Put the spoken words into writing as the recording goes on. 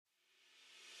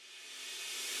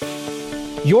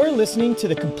You're listening to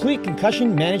the Complete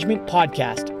Concussion Management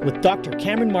Podcast with Dr.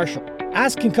 Cameron Marshall.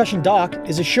 Ask Concussion Doc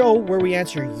is a show where we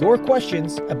answer your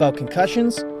questions about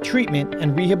concussions, treatment,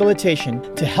 and rehabilitation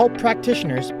to help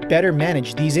practitioners better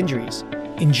manage these injuries.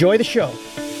 Enjoy the show.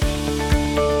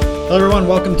 Hello everyone,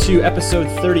 welcome to episode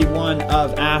 31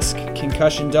 of Ask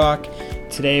Concussion Doc.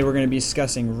 Today we're going to be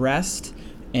discussing rest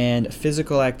and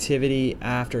physical activity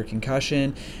after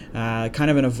concussion, kind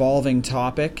of an evolving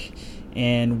topic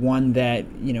and one that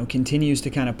continues to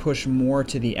kind of push more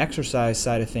to the exercise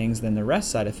side of things than the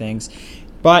rest side of things.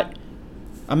 But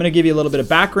I'm going to give you a little bit of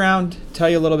background, tell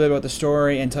you a little bit about the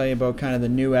story, and tell you about kind of the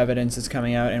new evidence that's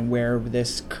coming out and where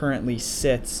this currently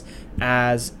sits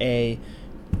as a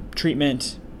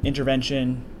treatment,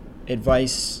 intervention,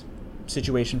 advice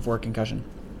situation for concussion.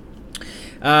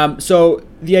 So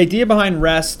the idea behind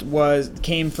rest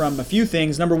came from a few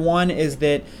things. Number one is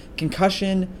that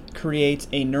concussion creates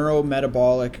a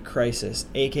neurometabolic crisis,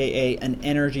 aka an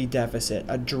energy deficit,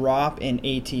 a drop in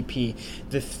ATP.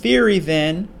 The theory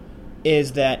then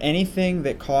is that anything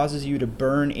that causes you to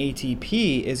burn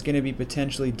ATP is going to be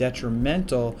potentially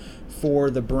detrimental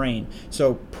for the brain.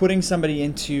 So putting somebody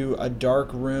into a dark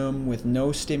room with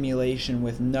no stimulation,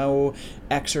 with no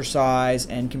exercise,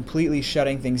 and completely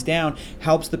shutting things down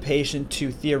helps the patient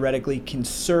to theoretically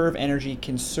conserve energy,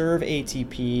 conserve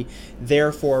ATP,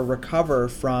 therefore recover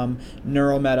from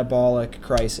neurometabolic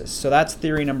crisis. So that's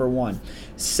theory number one.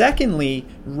 Secondly,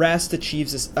 rest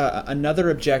achieves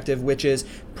another objective, which is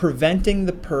preventing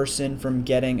the person from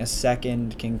getting a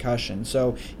second concussion.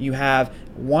 So you have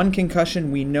one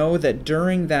concussion. We know that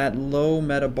during that low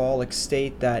metabolic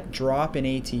state, that drop in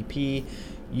ATP,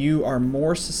 you are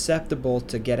more susceptible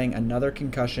to getting another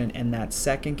concussion, and that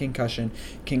second concussion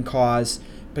can cause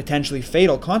potentially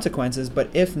fatal consequences, but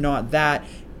if not that,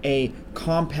 a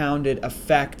compounded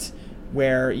effect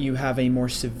where you have a more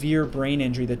severe brain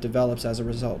injury that develops as a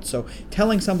result. So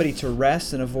telling somebody to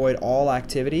rest and avoid all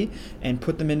activity and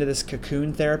put them into this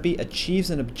cocoon therapy achieves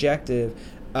an objective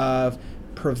of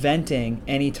preventing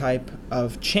any type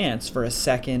of chance for a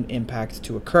second impact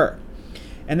to occur.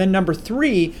 And then number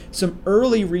three, some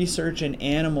early research in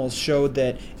animals showed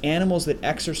that animals that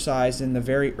exercised in the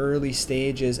very early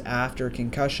stages after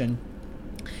concussion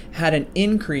had an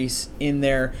increase in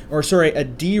a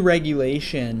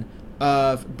deregulation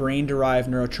of brain-derived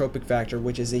neurotropic factor,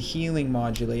 which is a healing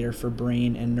modulator for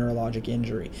brain and neurologic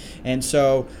injury. And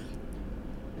so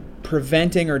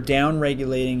preventing or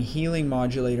down-regulating healing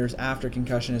modulators after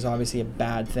concussion is obviously a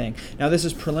bad thing. Now, this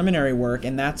is preliminary work,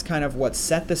 and that's kind of what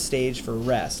set the stage for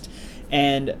rest.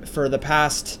 And for the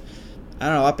past,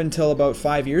 up until about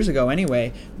 5 years ago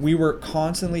anyway, we were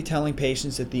constantly telling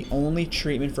patients that the only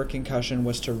treatment for concussion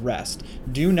was to rest.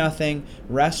 Do nothing,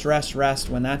 rest, rest, rest.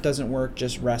 When that doesn't work,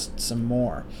 just rest some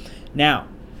more. Now,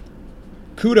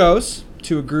 kudos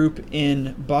to a group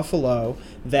in Buffalo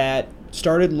that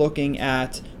started looking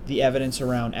at the evidence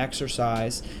around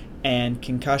exercise and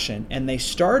concussion. And they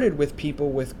started with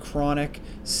people with chronic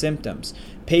symptoms.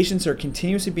 Patients are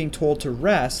continuously being told to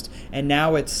rest, and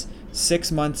now it's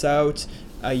 6 months out,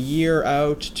 a year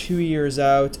out, 2 years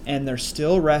out, and they're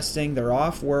still resting, they're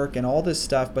off work and all this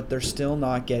stuff, but they're still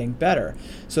not getting better.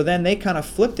 So then they kind of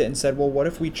flipped it and said, well, what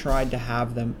if we tried to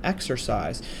have them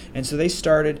exercise? And so they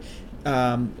started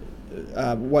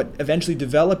what eventually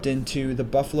developed into the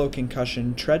Buffalo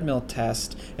Concussion Treadmill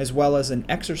Test, as well as an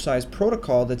exercise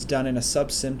protocol that's done in a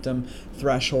subsymptom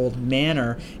threshold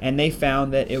manner, and they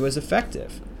found that it was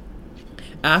effective.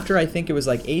 After I think it was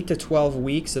like 8 to 12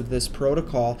 weeks of this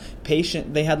protocol,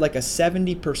 they had like a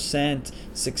 70%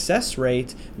 success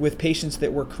rate with patients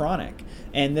that were chronic.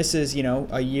 And this is,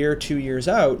 a year, 2 years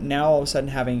out, now all of a sudden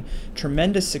having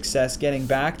tremendous success getting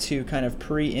back to kind of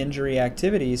pre-injury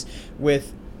activities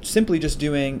with simply just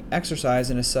doing exercise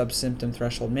in a subsymptom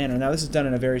threshold manner. Now, this is done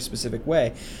in a very specific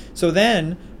way. So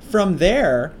then, from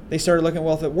there, they started looking,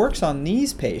 well, if it works on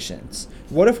these patients,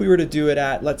 what if we were to do it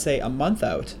at, let's say, a month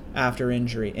out after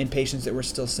injury in patients that were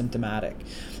still symptomatic?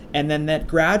 And then that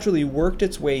gradually worked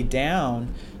its way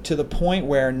down to the point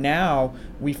where now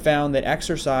we found that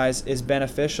exercise is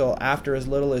beneficial after as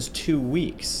little as 2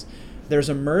 weeks. There's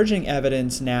emerging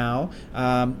evidence now,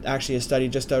 actually a study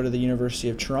just out of the University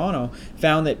of Toronto,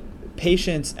 found that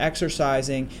patients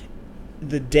exercising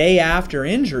the day after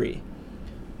injury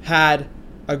had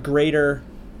a greater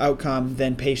outcome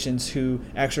than patients who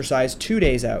exercise 2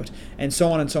 days out, and so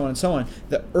on and so on and so on.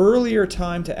 The earlier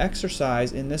time to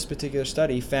exercise in this particular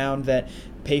study found that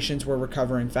patients were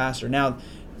recovering faster. Now,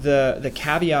 The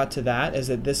caveat to that is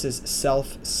that this is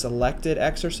self-selected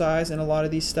exercise in a lot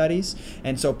of these studies.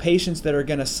 And so patients that are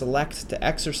going to select to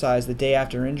exercise the day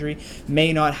after injury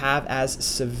may not have as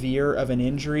severe of an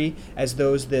injury as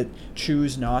those that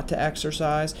choose not to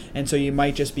exercise. And so you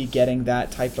might just be getting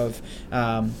that type of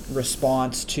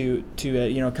response to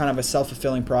kind of a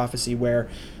self-fulfilling prophecy where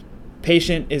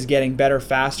patient is getting better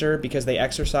faster because they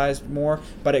exercised more,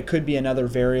 but it could be another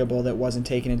variable that wasn't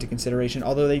taken into consideration,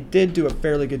 although they did do a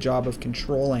fairly good job of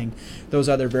controlling those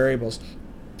other variables.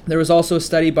 There was also a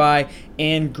study by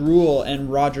Ann Gruel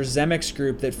and Roger Zemek's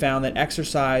group that found that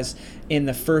exercise in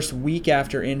the first week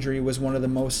after injury was one of the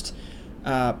most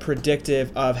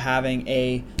predictive of having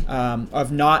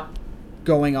of not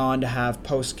going on to have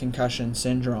post-concussion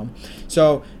syndrome.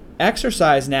 So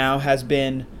exercise now has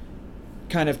been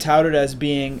kind of touted as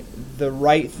being the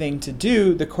right thing to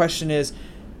do. The question is,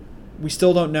 we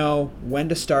still don't know when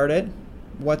to start it,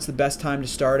 what's the best time to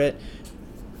start it,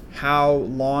 how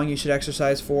long you should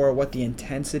exercise for, what the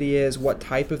intensity is, what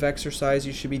type of exercise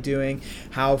you should be doing,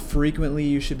 how frequently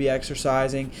you should be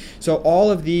exercising. So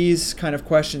all of these kind of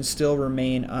questions still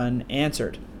remain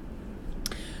unanswered.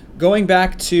 Going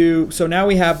back to, so now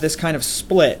we have this kind of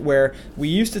split where we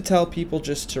used to tell people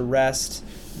just to rest.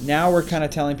 Now we're kind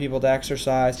of telling people to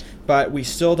exercise, but we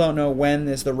still don't know when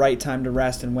is the right time to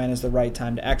rest and when is the right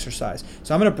time to exercise.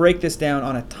 So I'm going to break this down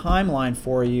on a timeline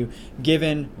for you,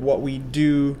 given what we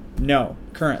do know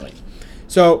currently.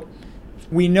 So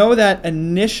we know that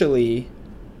initially,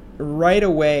 right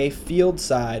away, field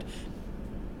side,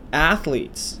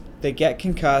 athletes that get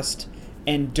concussed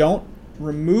and don't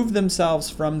remove themselves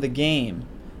from the game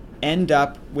end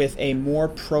up with a more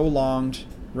prolonged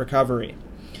recovery.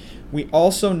 We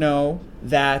also know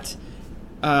that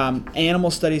animal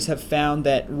studies have found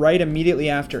that right immediately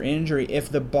after injury, if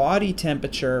the body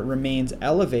temperature remains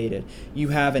elevated, you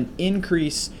have an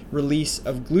increased release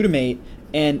of glutamate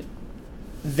and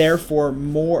therefore a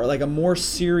more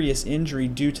serious injury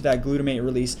due to that glutamate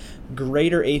release,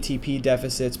 greater ATP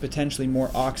deficits, potentially more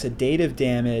oxidative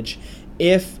damage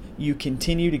if you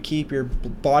continue to keep your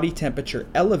body temperature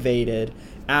elevated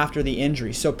after the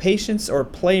injury. So patients or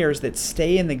players that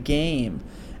stay in the game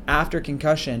after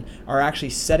concussion are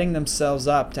actually setting themselves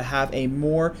up to have a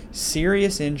more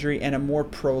serious injury and a more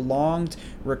prolonged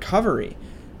recovery.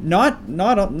 Not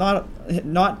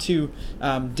to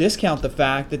discount the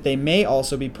fact that they may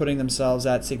also be putting themselves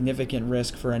at significant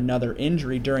risk for another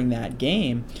injury during that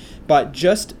game, but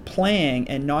just playing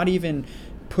and not even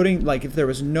putting, like, if there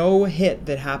was no hit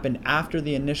that happened after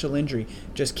the initial injury,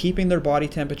 just keeping their body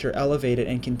temperature elevated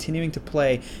and continuing to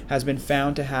play has been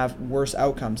found to have worse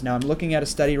outcomes. Now I'm looking at a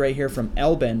study right here from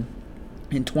Elbin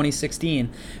in 2016.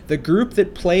 The group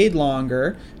that played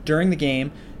longer during the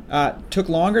game took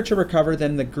longer to recover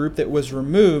than the group that was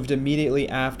removed immediately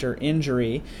after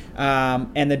injury,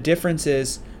 and the difference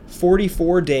is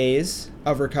 44 days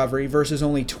of recovery versus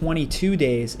only 22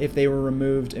 days if they were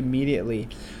removed immediately.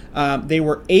 They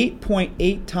were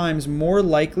 8.8 times more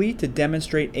likely to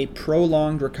demonstrate a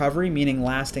prolonged recovery, meaning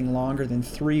lasting longer than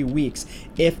 3 weeks,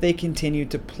 if they continued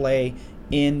to play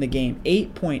in the game.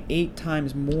 8.8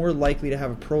 times more likely to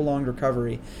have a prolonged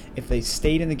recovery if they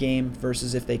stayed in the game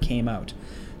versus if they came out.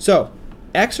 So,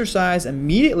 exercise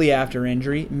immediately after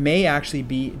injury may actually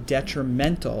be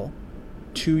detrimental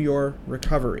to your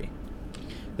recovery.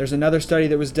 There's another study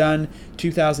that was done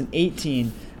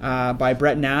 2018 by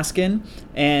Brett Naskin,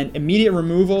 and immediate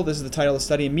removal, this is the title of the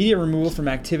study, immediate removal from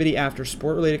activity after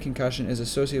sport-related concussion is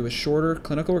associated with shorter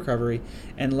clinical recovery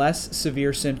and less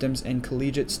severe symptoms in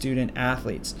collegiate student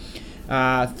athletes.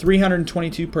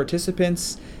 322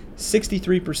 participants,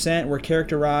 63% were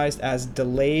characterized as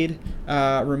delayed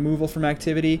removal from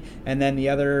activity, and then the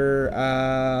other,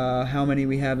 how many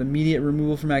we have, immediate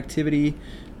removal from activity,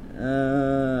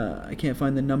 I can't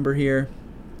find the number here.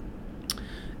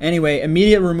 Anyway,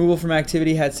 immediate removal from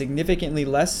activity had significantly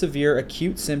less severe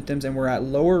acute symptoms and were at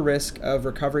lower risk of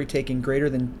recovery taking greater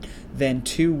than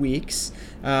 2 weeks,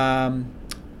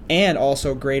 and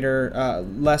also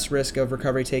less risk of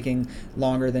recovery taking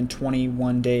longer than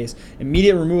 21 days.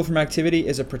 Immediate removal from activity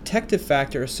is a protective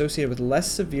factor associated with less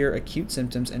severe acute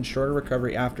symptoms and shorter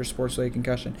recovery after sports-related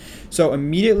concussion. So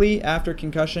immediately after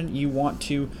concussion, you want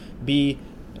to be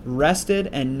rested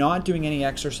and not doing any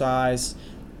exercise.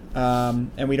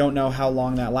 And we don't know how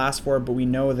long that lasts for, but we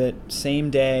know that same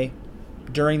day,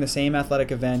 during the same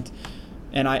athletic event,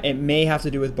 and it may have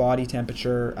to do with body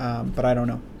temperature, but I don't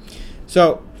know.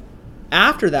 So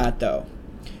after that, though,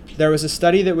 there was a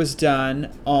study that was done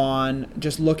on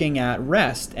just looking at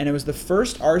rest, and it was the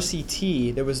first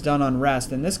RCT that was done on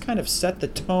rest, and this kind of set the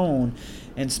tone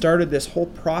and started this whole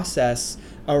process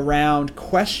around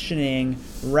questioning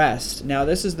rest. Now,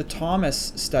 this is the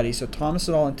Thomas study. So Thomas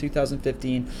et al. In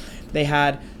 2015, they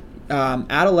had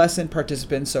adolescent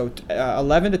participants, so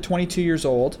 11 to 22 years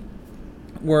old,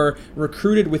 were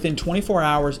recruited within 24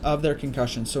 hours of their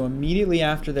concussion. So immediately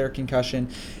after their concussion,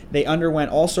 they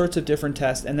underwent all sorts of different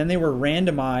tests, and then they were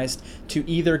randomized to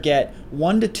either get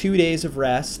 1 to 2 days of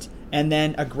rest and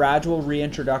then a gradual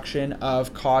reintroduction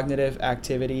of cognitive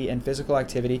activity and physical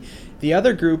activity. The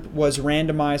other group was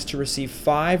randomized to receive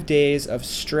 5 days of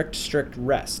strict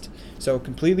rest. So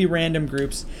completely random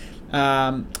groups.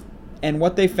 And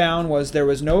what they found was there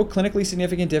was no clinically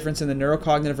significant difference in the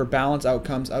neurocognitive or balance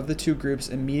outcomes of the two groups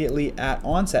immediately at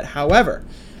onset. However,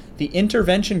 the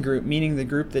intervention group, meaning the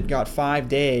group that got 5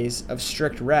 days of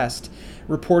strict rest,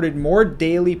 reported more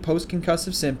daily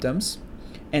post-concussive symptoms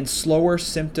and slower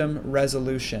symptom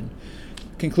resolution.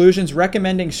 Conclusions: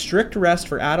 recommending strict rest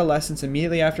for adolescents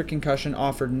immediately after concussion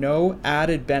offered no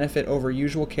added benefit over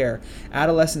usual care.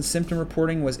 Adolescent symptom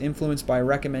reporting was influenced by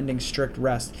recommending strict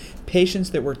rest. Patients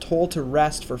that were told to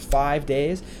rest for 5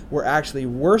 days were actually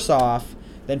worse off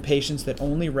than patients that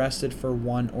only rested for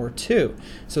 1 or 2.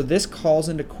 So this calls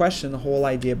into question the whole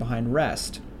idea behind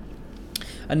rest.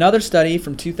 Another study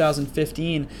from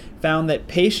 2015 found that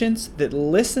patients that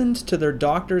listened to their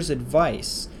doctor's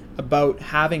advice about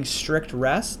having strict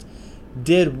rest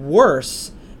did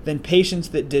worse than patients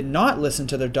that did not listen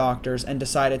to their doctors and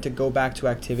decided to go back to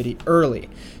activity early.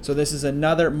 So this is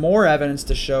more evidence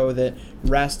to show that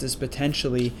rest is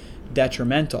potentially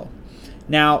detrimental.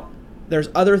 Now, there's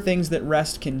other things that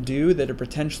rest can do that are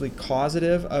potentially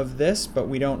causative of this, but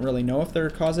we don't really know if they're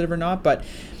causative or not. But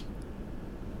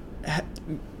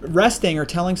resting, or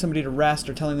telling somebody to rest,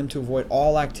 or telling them to avoid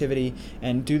all activity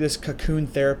and do this cocoon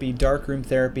therapy, darkroom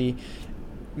therapy,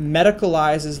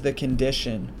 medicalizes the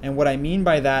condition. And what I mean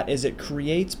by that is it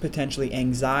creates potentially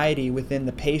anxiety within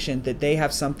the patient that they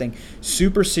have something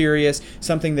super serious,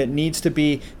 something that needs to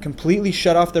be completely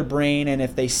shut off their brain, and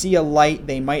if they see a light,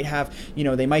 they might have,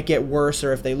 they might get worse,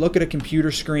 or if they look at a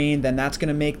computer screen, then that's going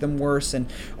to make them worse. And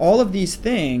all of these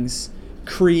things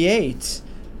create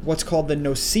what's called the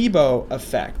nocebo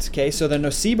effect. Okay, so the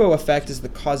nocebo effect is the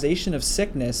causation of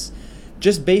sickness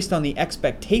just based on the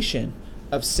expectation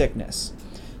of sickness.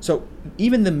 So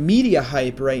even the media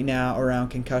hype right now around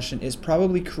concussion is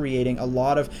probably creating a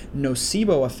lot of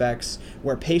nocebo effects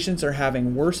where patients are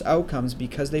having worse outcomes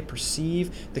because they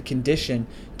perceive the condition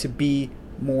to be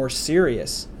more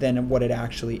serious than what it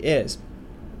actually is.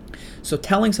 So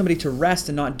telling somebody to rest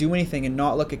and not do anything and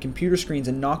not look at computer screens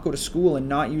and not go to school and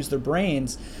not use their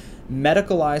brains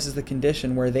medicalizes the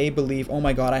condition where they believe, oh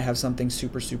my God, I have something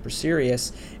super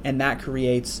serious, and that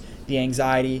creates the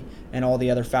anxiety and all the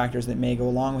other factors that may go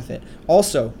along with it.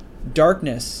 Also,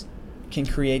 darkness can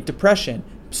create depression.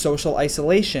 Social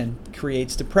isolation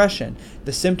creates depression.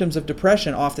 The symptoms of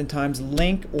depression oftentimes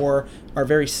link or are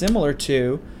very similar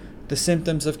to the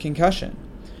symptoms of concussion.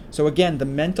 So again, the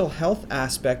mental health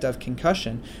aspect of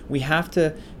concussion, we have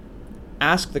to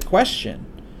ask the question,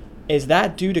 is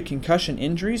that due to concussion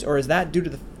injuries, or is that due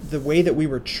to the way that we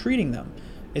were treating them?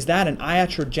 Is that an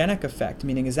iatrogenic effect?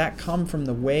 Meaning, does that come from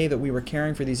the way that we were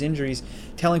caring for these injuries,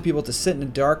 telling people to sit in the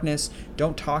darkness,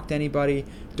 don't talk to anybody,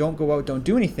 don't go out, don't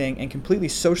do anything, and completely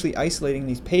socially isolating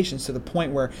these patients to the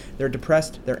point where they're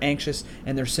depressed, they're anxious,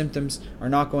 and their symptoms are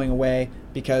not going away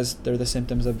because they're the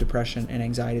symptoms of depression and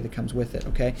anxiety that comes with it,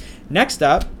 okay? Next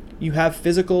up, you have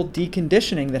physical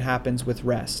deconditioning that happens with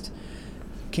rest.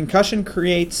 Concussion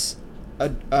creates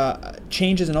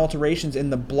changes and alterations in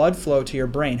the blood flow to your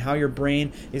brain, how your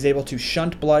brain is able to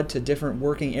shunt blood to different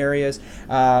working areas,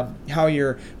 how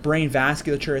your brain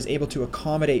vasculature is able to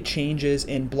accommodate changes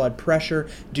in blood pressure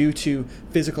due to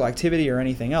physical activity or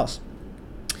anything else.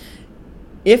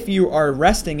 If you are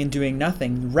resting and doing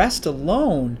nothing, rest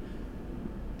alone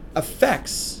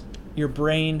affects your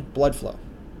brain blood flow.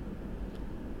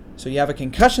 So you have a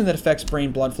concussion that affects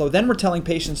brain blood flow. Then we're telling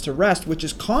patients to rest, which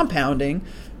is compounding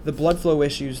the blood flow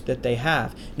issues that they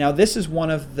have. Now, this is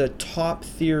one of the top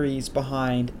theories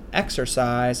behind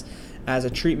exercise as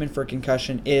a treatment for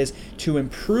concussion, is to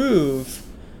improve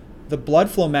the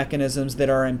blood flow mechanisms that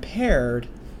are impaired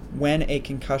when a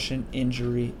concussion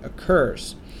injury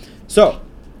occurs. So,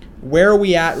 where are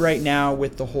we at right now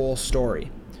with the whole story?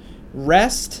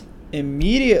 Rest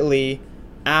immediately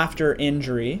after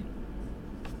injury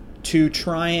to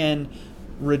try and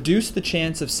reduce the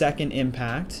chance of second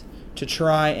impact, to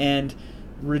try and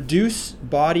reduce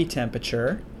body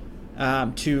temperature,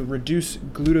 to reduce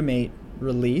glutamate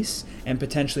release, and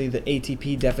potentially the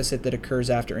ATP deficit that occurs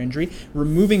after injury,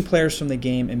 removing players from the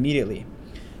game immediately.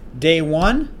 Day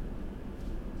one,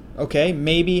 Okay,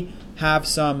 maybe have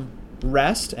some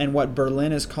rest and what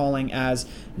Berlin is calling as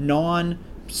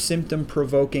non-symptom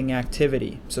provoking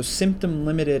activity. So symptom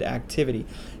limited activity,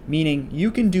 meaning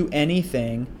you can do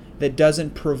anything that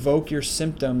doesn't provoke your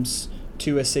symptoms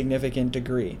to a significant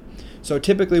degree. So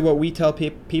typically what we tell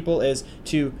people is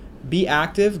to be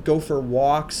active, go for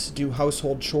walks, do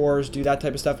household chores, do that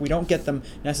type of stuff. We don't get them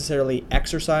necessarily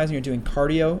exercising or doing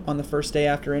cardio on the first day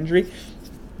after injury.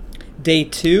 Day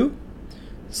 2,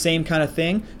 same kind of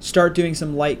thing. Start doing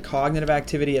some light cognitive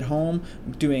activity at home,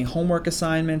 doing homework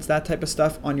assignments, that type of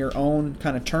stuff on your own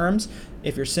kind of terms.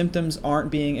 If your symptoms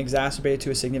aren't being exacerbated to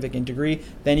a significant degree,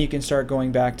 then you can start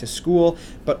going back to school.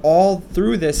 But all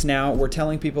through this now, we're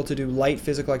telling people to do light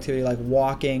physical activity like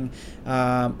walking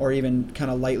or even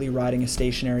kind of lightly riding a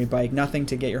stationary bike, nothing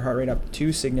to get your heart rate up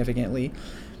too significantly.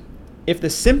 If the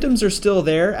symptoms are still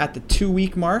there at the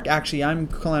 2-week mark, actually I'm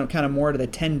calling kind of more to the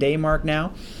 10-day mark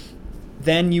now,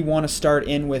 then you want to start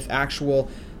in with actual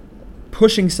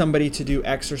pushing somebody to do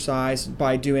exercise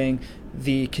by doing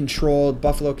the controlled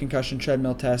Buffalo concussion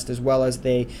treadmill test, as well as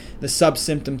the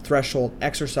sub-symptom threshold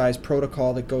exercise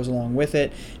protocol that goes along with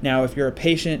it. Now, if you're a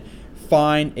patient,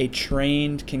 find a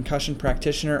trained concussion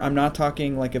practitioner. I'm not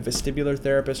talking like a vestibular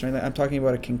therapist or anything. I'm talking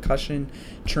about a concussion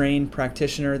trained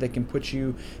practitioner that can put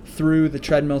you through the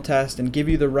treadmill test and give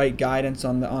you the right guidance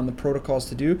on the protocols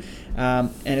to do,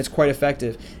 and it's quite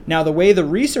effective. Now, the way the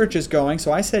research is going,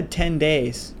 so I said 10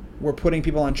 days. We're putting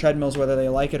people on treadmills whether they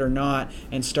like it or not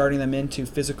and starting them into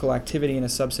physical activity in a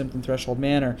sub-symptom threshold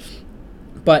manner.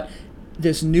 But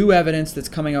this new evidence that's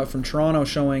coming out from Toronto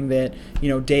showing that,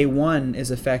 day 1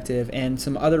 is effective, and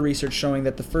some other research showing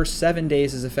that the first 7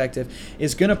 days is effective,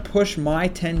 is going to push my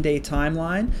 10-day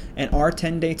timeline and our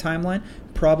 10-day timeline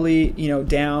probably,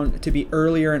 down to be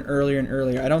earlier and earlier and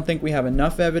earlier. I don't think we have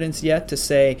enough evidence yet to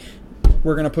say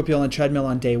we're going to put people on a treadmill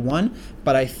on day 1,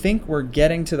 but I think we're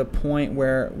getting to the point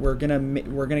where we're going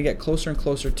to get closer and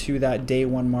closer to that day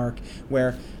 1 mark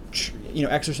where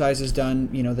exercise is done,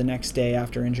 the next day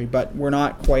after injury, but we're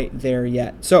not quite there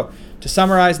yet. So to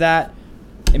summarize that,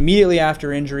 immediately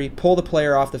after injury, pull the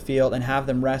player off the field and have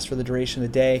them rest for the duration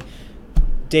of the day.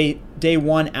 Day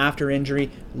 1 after injury,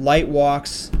 light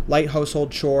walks, light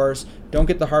household chores. Don't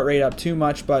get the heart rate up too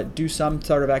much, but do some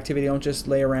sort of activity. Don't just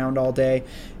lay around all day.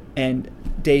 And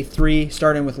day 3,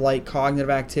 start in with light cognitive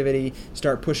activity.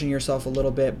 Start pushing yourself a little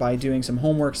bit by doing some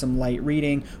homework, some light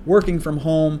reading, working from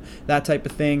home, that type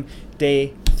of thing.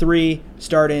 Day 3,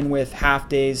 start in with half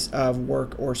days of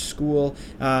work or school,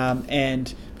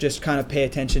 and just kind of pay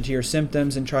attention to your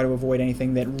symptoms and try to avoid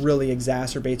anything that really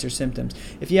exacerbates your symptoms.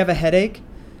 If you have a headache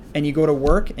and you go to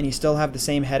work and you still have the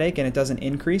same headache and it doesn't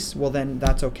increase, well then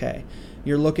that's okay.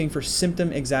 You're looking for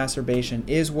symptom exacerbation.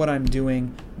 Is what I'm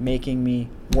doing making me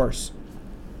worse?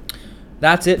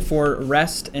 That's it for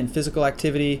rest and physical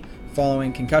activity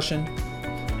following concussion,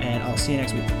 and I'll see you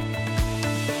next week.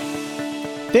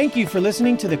 Thank you for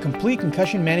listening to the Complete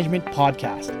Concussion Management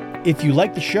Podcast. If you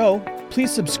like the show, please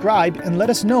subscribe and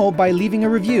let us know by leaving a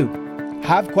review.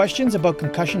 Have questions about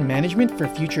concussion management for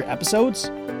future episodes?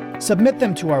 Submit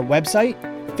them to our website,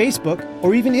 Facebook,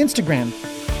 or even Instagram.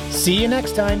 See you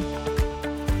next time.